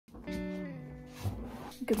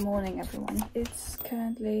Good morning everyone. It's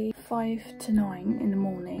currently 5 to 9 in the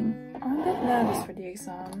morning. I'm a bit nervous for the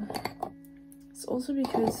exam. It's also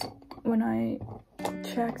because when I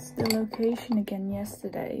checked the location again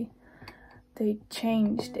yesterday, they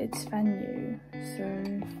changed its venue,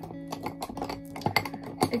 so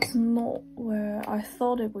it's not where I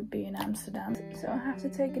thought it would be in Amsterdam, so I have to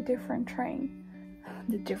take a different train.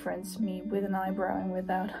 The difference, me with an eyebrow and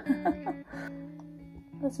without.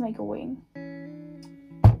 Let's make a wing.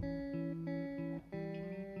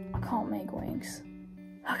 I can't make wings.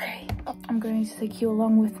 Okay, I'm going to take you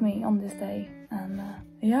along with me on this day, and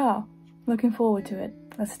yeah, looking forward to it.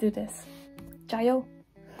 Let's do this. 加油!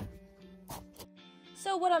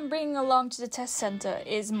 So what I'm bringing along to the test center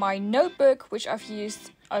is my notebook, which I've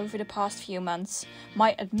used over the past few months,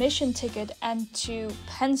 my admission ticket and 2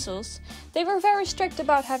 pencils. They were very strict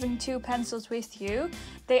about having 2 pencils with you.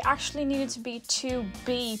 They actually needed to be 2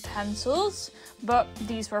 B pencils, but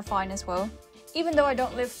these were fine as well. Even though I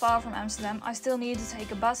don't live far from Amsterdam, I still needed to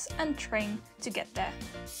take a bus and train to get there.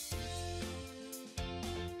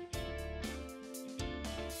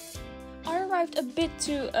 I arrived a bit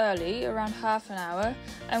too early, around half an hour,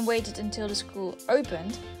 and waited until the school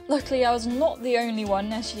opened. Luckily I was not the only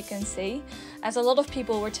one, as you can see, as a lot of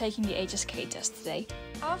people were taking the HSK test today.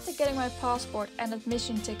 After getting my passport and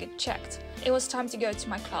admission ticket checked, it was time to go to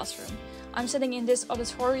my classroom. I'm sitting in this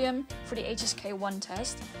auditorium for the HSK 1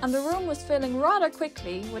 test, and the room was filling rather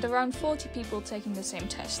quickly with around 40 people taking the same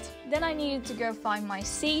test. Then I needed to go find my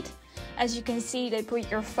seat. As you can see, they put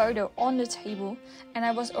your photo on the table, and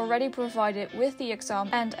I was already provided with the exam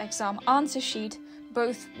and exam answer sheet.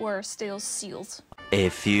 Both were still sealed. A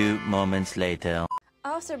few moments later.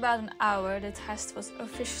 After about an hour, the test was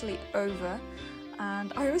officially over,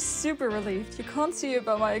 and I was super relieved. You can't see it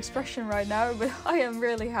by my expression right now, but I am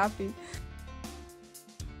really happy.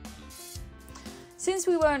 Since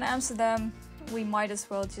we were in Amsterdam, we might as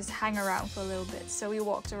well just hang around for a little bit, so we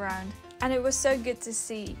walked around. And it was so good to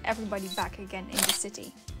see everybody back again in the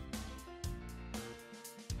city.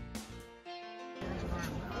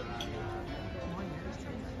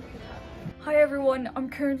 Hi everyone, I'm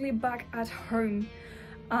currently back at home,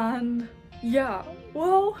 and yeah,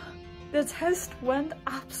 well, the test went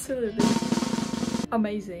absolutely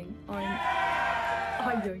amazing.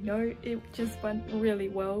 I don't know, it just went really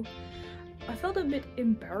well. I felt a bit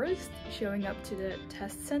embarrassed showing up to the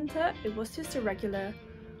test center. It was just a regular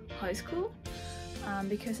high school,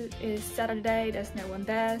 because it is Saturday, there's no one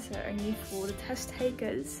there, so only for the test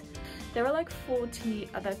takers. There were like 40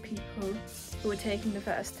 other people who were taking the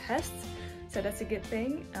first test, so that's a good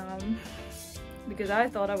thing, because I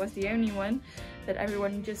thought I was the only one, that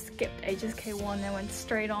everyone just skipped HSK 1 and went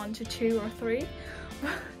straight on to 2 or 3,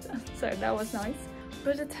 so that was nice.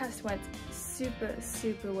 But the test went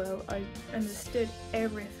super well. I understood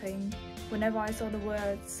everything. Whenever I saw the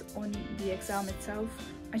words on the exam itself,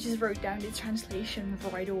 I just wrote down the translation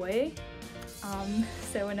right away.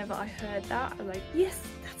 So whenever I heard that, I was like, yes,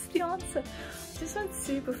 that's the answer. It just went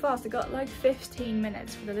super fast. I got like 15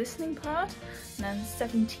 minutes for the listening part, and then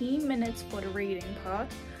 17 minutes for the reading part.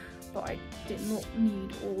 But I did not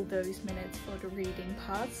need all those minutes for the reading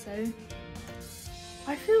part, so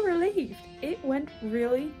I feel relieved. It went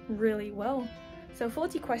really well. So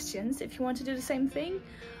 40 questions. If you want to do the same thing,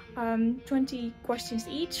 20 questions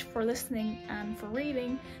each for listening and for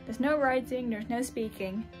reading. There's no writing, there's no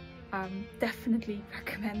speaking. Definitely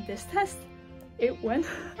recommend this test. It went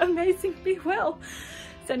amazingly well.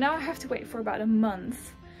 So now I have to wait for about a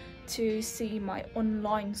month to see my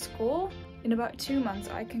online score. In about 2 months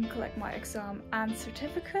I can collect my exam and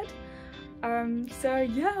certificate. So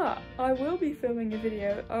yeah, I will be filming a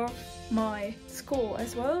video of my score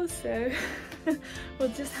as well, so we'll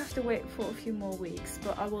just have to wait for a few more weeks,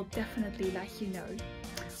 but I will definitely let you know.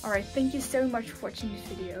 Alright, thank you so much for watching this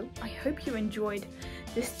video. I hope you enjoyed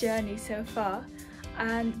this journey so far,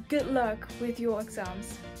 and good luck with your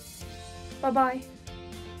exams. Bye bye!